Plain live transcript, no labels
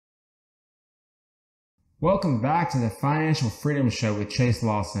Welcome back to the Financial Freedom Show with Chase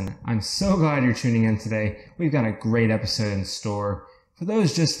Lawson. I'm so glad you're tuning in today. We've got a great episode in store. For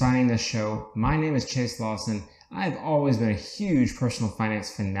those just finding this show, my name is Chase Lawson. I've always been a huge personal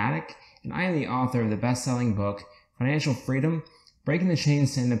finance fanatic, and I am the author of the best-selling book, Financial Freedom, Breaking the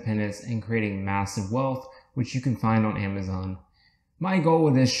Chains to Independence and Creating Massive Wealth, which you can find on Amazon. My goal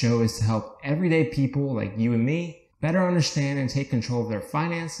with this show is to help everyday people like you and me better understand and take control of their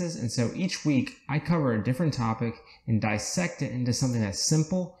finances, and so each week I cover a different topic and dissect it into something that's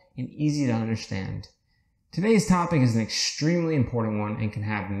simple and easy to understand. Today's topic is an extremely important one and can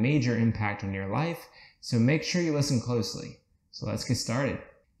have major impact on your life, so make sure you listen closely. So let's get started.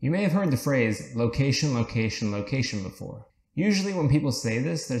 You may have heard the phrase location, location, location before. Usually when people say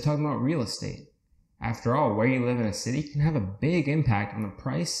this, they're talking about real estate. After all, where you live in a city can have a big impact on the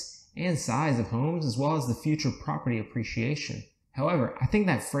price and size of homes, as well as the future property appreciation. However, I think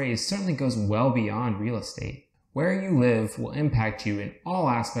that phrase certainly goes well beyond real estate. Where you live will impact you in all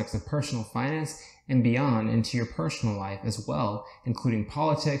aspects of personal finance and beyond into your personal life as well, including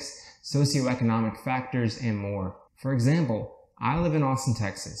politics, socioeconomic factors, and more. For example, I live in Austin,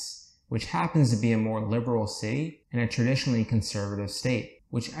 Texas, which happens to be a more liberal city and a traditionally conservative state.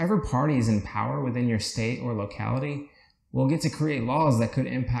 Whichever party is in power within your state or locality will get to create laws that could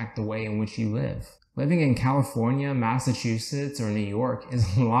impact the way in which you live. Living in California, Massachusetts, or New York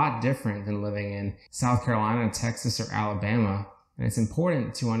is a lot different than living in South Carolina, Texas, or Alabama. And it's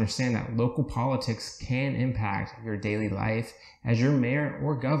important to understand that local politics can impact your daily life, as your mayor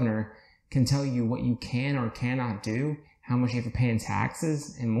or governor can tell you what you can or cannot do, how much you have to pay in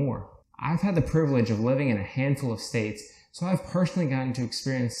taxes, and more. I've had the privilege of living in a handful of states, so I've personally gotten to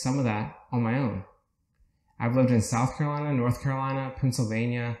experience some of that on my own. I've lived in South Carolina, North Carolina,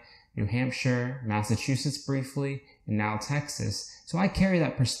 Pennsylvania, New Hampshire, Massachusetts briefly, and now Texas, so I carry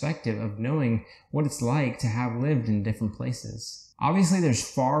that perspective of knowing what it's like to have lived in different places. Obviously, there's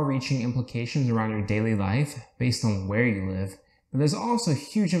far-reaching implications around your daily life based on where you live, but there's also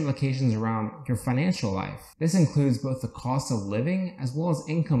huge implications around your financial life. This includes both the cost of living as well as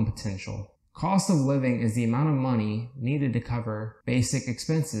income potential. Cost of living is the amount of money needed to cover basic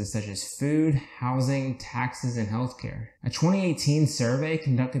expenses such as food, housing, taxes, and healthcare. A 2018 survey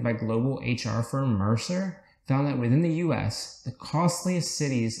conducted by global HR firm Mercer found that within the US, the costliest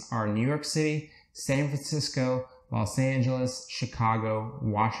cities are New York City, San Francisco, Los Angeles, Chicago,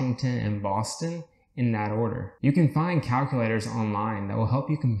 Washington, and Boston in that order. You can find calculators online that will help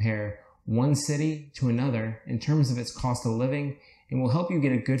you compare one city to another in terms of its cost of living, and will help you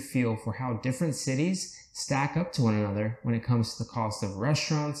get a good feel for how different cities stack up to one another when it comes to the cost of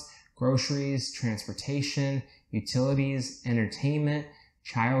restaurants, groceries, transportation, utilities, entertainment,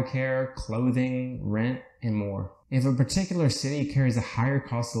 childcare, clothing, rent, and more. If a particular city carries a higher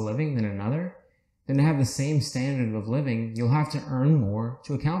cost of living than another, then to have the same standard of living, you'll have to earn more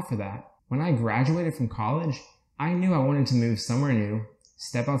to account for that. When I graduated from college, I knew I wanted to move somewhere new,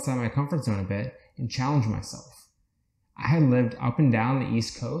 step outside my comfort zone a bit, and challenge myself. I had lived up and down the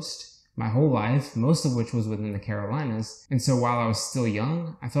East Coast my whole life, most of which was within the Carolinas, and so while I was still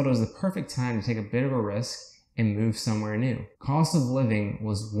young, I felt it was the perfect time to take a bit of a risk and move somewhere new. Cost of living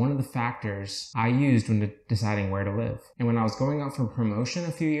was one of the factors I used when deciding where to live. And when I was going up for promotion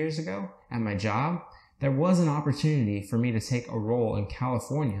a few years ago at my job, there was an opportunity for me to take a role in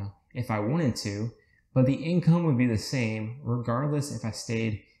California if I wanted to, but the income would be the same regardless if I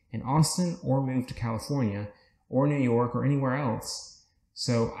stayed in Austin or moved to California or New York or anywhere else.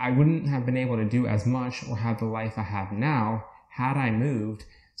 So I wouldn't have been able to do as much or have the life I have now had I moved.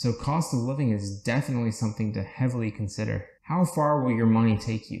 So cost of living is definitely something to heavily consider. How far will your money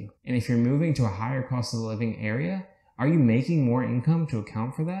take you? And if you're moving to a higher cost of living area, are you making more income to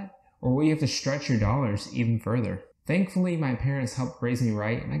account for that? Or will you have to stretch your dollars even further? Thankfully, my parents helped raise me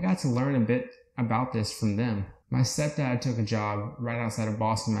right, and I got to learn a bit about this from them. My stepdad took a job right outside of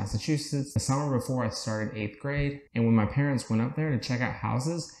Boston, Massachusetts, the summer before I started 8th grade, and when my parents went up there to check out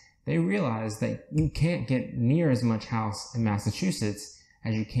houses, they realized that you can't get near as much house in Massachusetts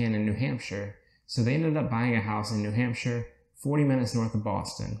as you can in New Hampshire, so they ended up buying a house in New Hampshire, 40 minutes north of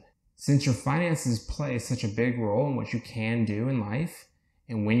Boston. Since your finances play such a big role in what you can do in life,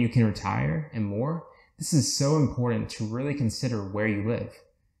 and when you can retire, and more, this is so important to really consider where you live.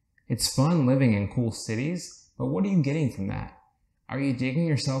 It's fun living in cool cities, but what are you getting from that? Are you digging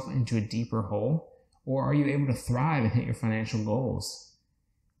yourself into a deeper hole, or are you able to thrive and hit your financial goals?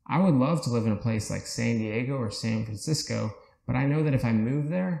 I would love to live in a place like San Diego or San Francisco, but I know that if I move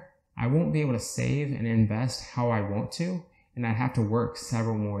there, I won't be able to save and invest how I want to, and I'd have to work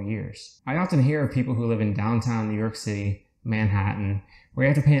several more years. I often hear of people who live in downtown New York City Manhattan, where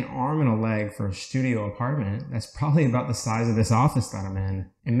you have to pay an arm and a leg for a studio apartment that's probably about the size of this office that I'm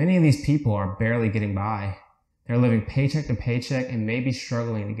in. And many of these people are barely getting by. They're living paycheck to paycheck and maybe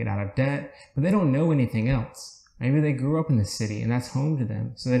struggling to get out of debt, but they don't know anything else. Maybe they grew up in the city and that's home to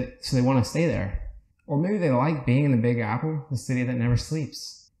them, so they want to stay there. Or maybe they like being in the Big Apple, the city that never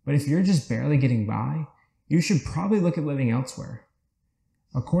sleeps. But if you're just barely getting by, you should probably look at living elsewhere.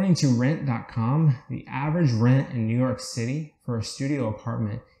 According to rent.com, the average rent in New York City for a studio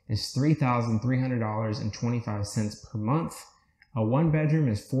apartment is $3,300.25 per month. A one-bedroom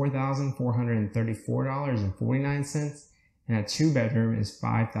is $4,434.49, and a two-bedroom is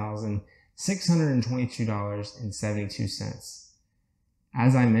 $5,622.72.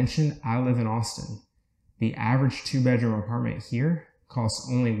 As I mentioned, I live in Austin. The average two-bedroom apartment here costs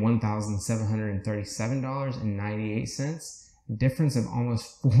only $1,737.98, a difference of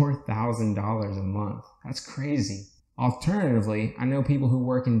almost $4,000 a month. That's crazy. Alternatively, I know people who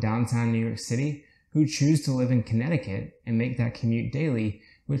work in downtown New York City who choose to live in Connecticut and make that commute daily,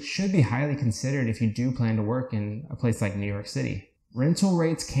 which should be highly considered if you do plan to work in a place like New York City. Rental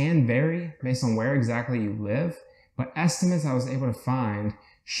rates can vary based on where exactly you live, but estimates I was able to find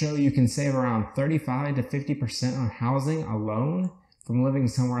show you can save around 35 to 50% on housing alone from living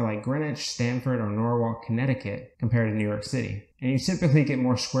somewhere like Greenwich, Stamford, or Norwalk, Connecticut compared to New York City. And you typically get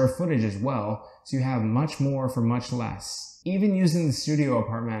more square footage as well, so you have much more for much less. Even using the studio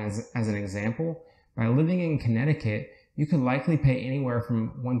apartment as an example, by living in Connecticut, you could likely pay anywhere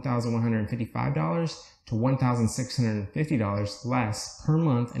from $1,155 to $1,650 less per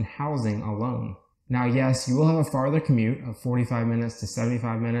month in housing alone. Now, yes, you will have a farther commute of 45 minutes to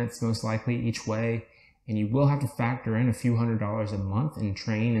 75 minutes, most likely each way, and you will have to factor in a few $100s a month in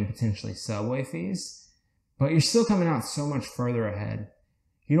train and potentially subway fees, but you're still coming out so much further ahead.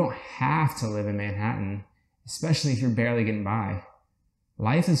 You don't have to live in Manhattan, especially if you're barely getting by.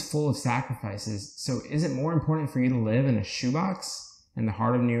 Life is full of sacrifices, so is it more important for you to live in a shoebox in the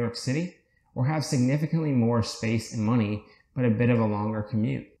heart of New York City, or have significantly more space and money, but a bit of a longer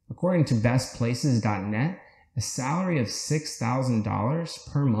commute? According to bestplaces.net, a salary of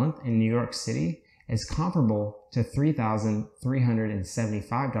 $6,000 per month in New York City is comparable to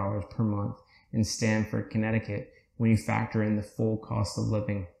 $3,375 per month in Stamford, Connecticut, when you factor in the full cost of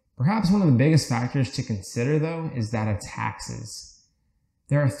living. Perhaps one of the biggest factors to consider, though, is that of taxes.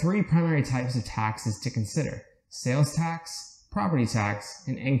 There are three primary types of taxes to consider: sales tax, property tax,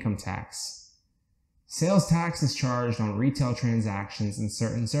 and income tax. Sales tax is charged on retail transactions and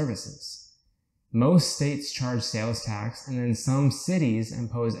certain services. Most states charge sales tax, and then some cities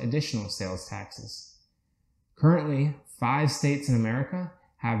impose additional sales taxes. Currently, 5 states in America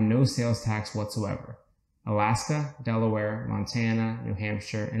have no sales tax whatsoever: Alaska, Delaware, Montana, New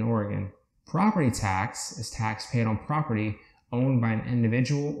Hampshire, and Oregon. Property tax is tax paid on property owned by an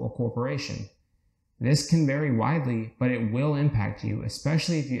individual or corporation. This can vary widely, but it will impact you,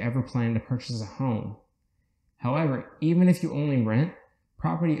 especially if you ever plan to purchase a home. However, even if you only rent,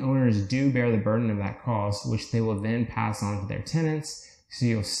 property owners do bear the burden of that cost, which they will then pass on to their tenants, so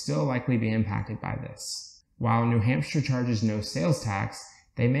you'll still likely be impacted by this. While New Hampshire charges no sales tax,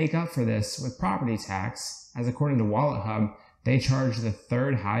 they make up for this with property tax, as according to Wallet Hub, they charge the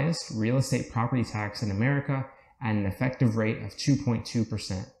third highest real estate property tax in America at an effective rate of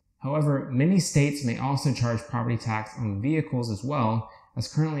 2.2%. However, many states may also charge property tax on vehicles as well, as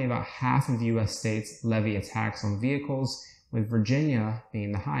currently about half of U.S. states levy a tax on vehicles, with Virginia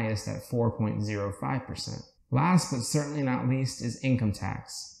being the highest at 4.05%. Last but certainly not least is income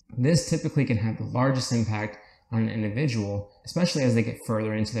tax. This typically can have the largest impact on an individual, especially as they get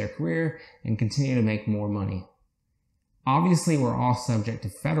further into their career and continue to make more money. Obviously, we're all subject to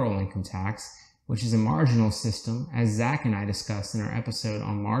federal income tax, which is a marginal system, as Zach and I discussed in our episode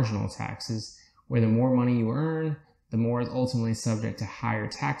on marginal taxes, where the more money you earn, the more is ultimately subject to higher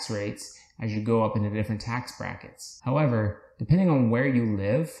tax rates as you go up into different tax brackets. However, depending on where you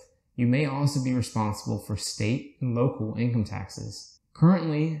live, you may also be responsible for state and local income taxes.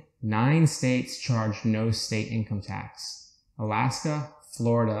 Currently, 9 states charge no state income tax: Alaska,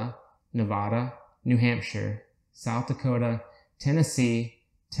 Florida, Nevada, New Hampshire, South Dakota, Tennessee,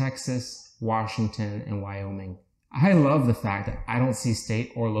 Texas, Washington, and Wyoming. I love the fact that I don't see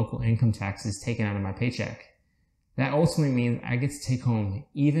state or local income taxes taken out of my paycheck. That ultimately means I get to take home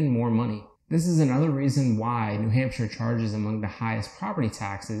even more money. This is another reason why New Hampshire charges among the highest property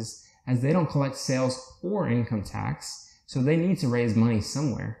taxes, as they don't collect sales or income tax, so they need to raise money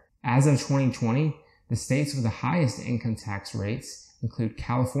somewhere. As of 2020, the states with the highest income tax rates include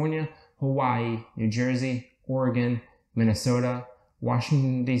California, Hawaii, New Jersey, Oregon, Minnesota,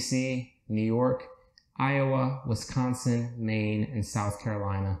 Washington, D.C., New York, Iowa, Wisconsin, Maine, and South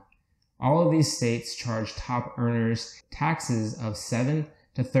Carolina. All of these states charge top earners taxes of 7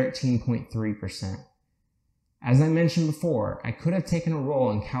 to 13.3%. As I mentioned before, I could have taken a role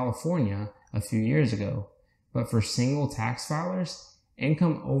in California a few years ago, but for single tax filers,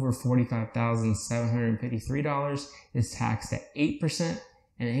 income over $45,753 is taxed at 8%,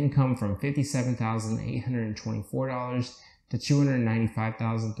 and income from $57,824 to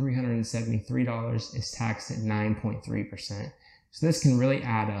 $295,373 is taxed at 9.3%. So this can really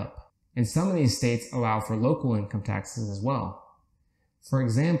add up. And some of these states allow for local income taxes as well. For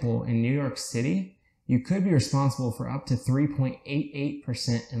example, in New York City, you could be responsible for up to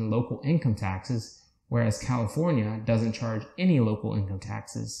 3.88% in local income taxes, whereas California doesn't charge any local income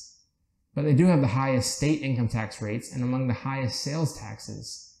taxes. But they do have the highest state income tax rates and among the highest sales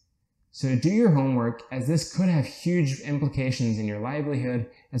taxes. So do your homework, as this could have huge implications in your livelihood,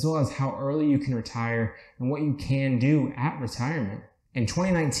 as well as how early you can retire and what you can do at retirement. In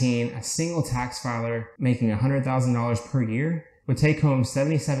 2019, a single tax filer making $100,000 per year would take home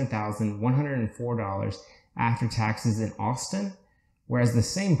 $77,104 after taxes in Austin, whereas the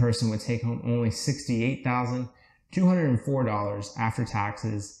same person would take home only $68,204 after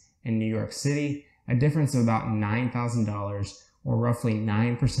taxes in New York City, a difference of about $9,000 or roughly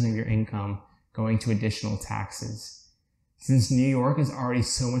 9% of your income going to additional taxes. Since New York is already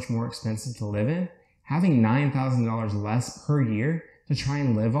so much more expensive to live in, having $9,000 less per year to try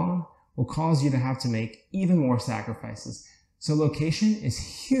and live on will cause you to have to make even more sacrifices. So location is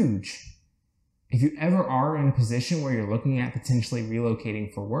huge. If you ever are in a position where you're looking at potentially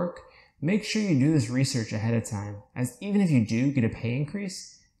relocating for work, make sure you do this research ahead of time, as even if you do get a pay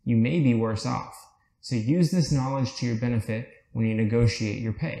increase, you may be worse off. So use this knowledge to your benefit when you negotiate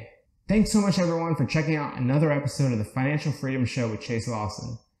your pay. Thanks so much everyone for checking out another episode of the Financial Freedom Show with Chase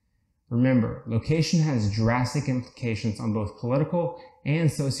Lawson. Remember, location has drastic implications on both political and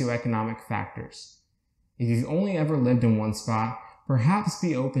socioeconomic factors. If you've only ever lived in one spot, perhaps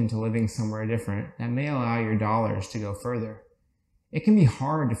be open to living somewhere different that may allow your dollars to go further. It can be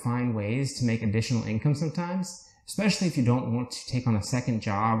hard to find ways to make additional income sometimes, especially if you don't want to take on a second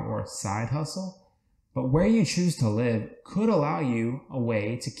job or a side hustle. But where you choose to live could allow you a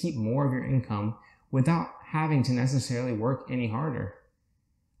way to keep more of your income without having to necessarily work any harder.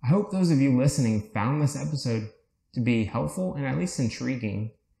 I hope those of you listening found this episode to be helpful and at least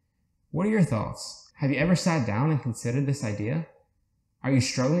intriguing. What are your thoughts? Have you ever sat down and considered this idea? Are you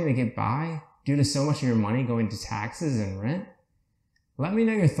struggling to get by due to so much of your money going to taxes and rent? Let me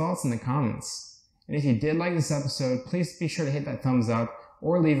know your thoughts in the comments. And if you did like this episode, please be sure to hit that thumbs up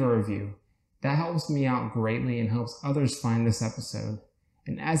or leave a review. That helps me out greatly and helps others find this episode.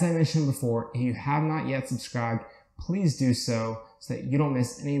 And as I mentioned before, if you have not yet subscribed, please do so that you don't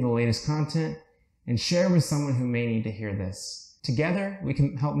miss any of the latest content, and share with someone who may need to hear this. Together, we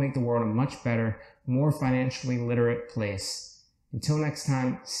can help make the world a much better, more financially literate place. Until next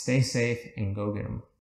time, stay safe and go get 'em.